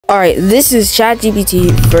Alright, this is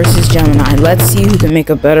ChatGPT versus Gemini. Let's see who can make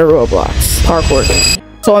a better Roblox parkour.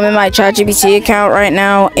 So I'm in my ChatGPT account right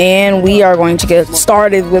now, and we are going to get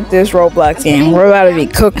started with this Roblox game. We're about to be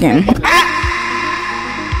cooking.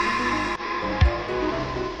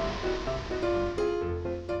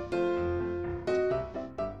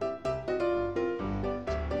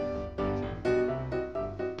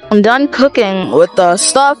 I'm done cooking with the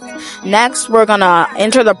stuff. Next, we're gonna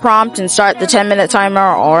enter the prompt and start the 10-minute timer.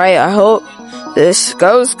 Alright, I hope this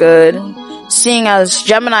goes good. Seeing as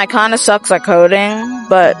Gemini kinda sucks at coding,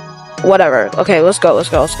 but whatever. Okay, let's go.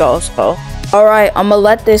 Alright, I'm gonna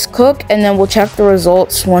let this cook and then we'll check the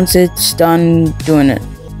results once it's done doing it.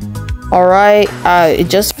 Alright, it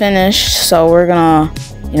just finished, so we're gonna,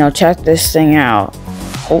 check this thing out.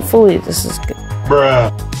 Hopefully this is good.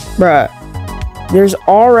 Bruh. There's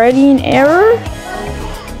already an error?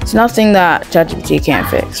 It's nothing that ChatGPT can't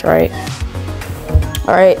fix, right?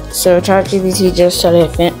 Alright, so ChatGPT just said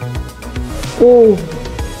it Oh,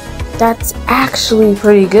 that's actually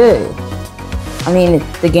pretty good. I mean,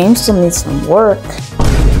 the game still needs some work,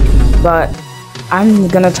 but I'm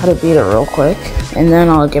gonna try to beat it real quick, and then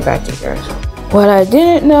I'll get back to you guys. What I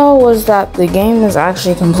didn't know was that the game is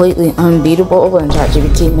actually completely unbeatable when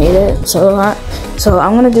ChatGPT made it, so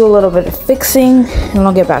I'm gonna do a little bit of fixing, and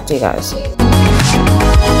I'll get back to you guys.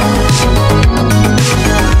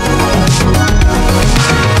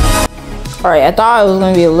 Alright, I thought it was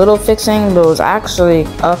gonna be a little fixing, but it was actually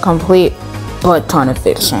a complete butt ton of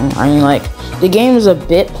fixing. I mean, like, the game is a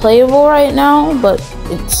bit playable right now, but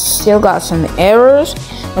it's still got some errors,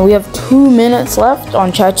 and we have 2 minutes left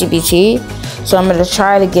on ChatGPT. So I'm going to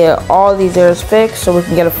try to get all these errors fixed so we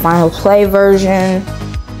can get a final play version.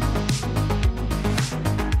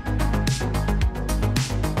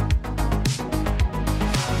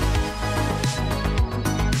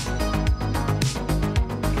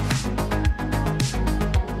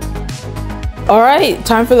 Alright,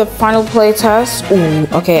 time for the final play test. Ooh,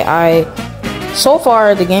 okay, so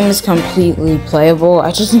far the game is completely playable.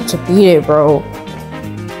 I just need to beat it, bro.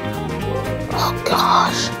 Oh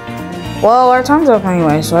gosh. Well, our time's up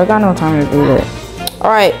anyway, so I got no time to beat it.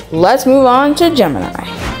 Alright, let's move on to Gemini.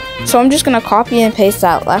 So I'm just gonna copy and paste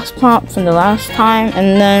that last prompt from the last time,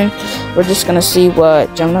 and then we're just gonna see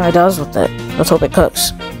what Gemini does with it. Let's hope it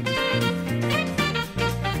cooks.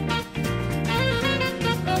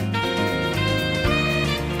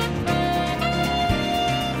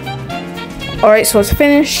 Alright, so it's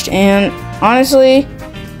finished, and honestly,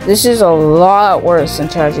 this is a lot worse than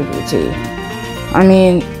ChatGPT. I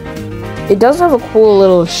mean, it does have a cool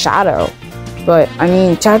little shadow, but I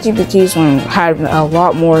mean, ChatGPT's one had a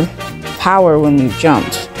lot more power when you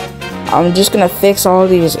jumped. I'm just gonna fix all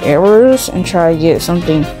these errors and try to get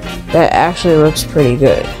something that actually looks pretty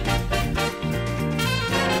good.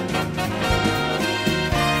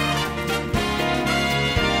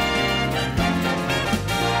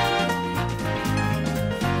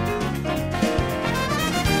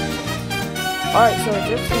 Alright, so it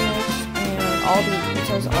just finished, and all these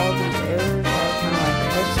errors are kind of like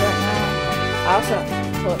fixed right now. I also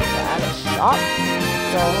put to add a shop,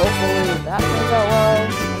 so hopefully that turns out well.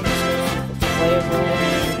 It's playable.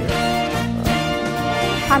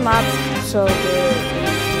 Time lapse, so there's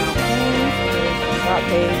a shop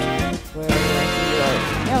page where you can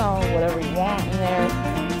do whatever you want in there.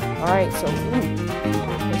 Alright, so I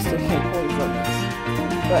still can't fully focus,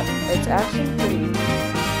 but it's actually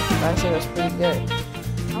that's pretty good.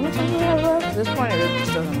 How much time do I have left? At this point, it really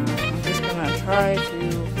just doesn't matter. I'm just gonna try to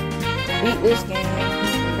beat this game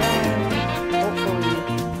and then hopefully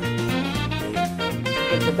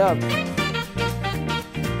get the dub.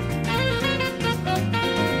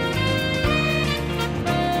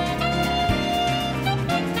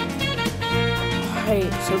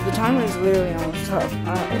 Alright, so the timer is literally almost up.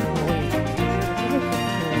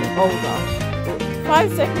 Oh gosh,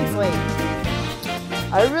 5 seconds late.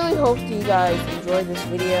 I really hope you guys enjoyed this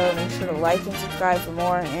video. Make sure to like and subscribe for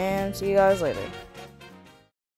more, and see you guys later.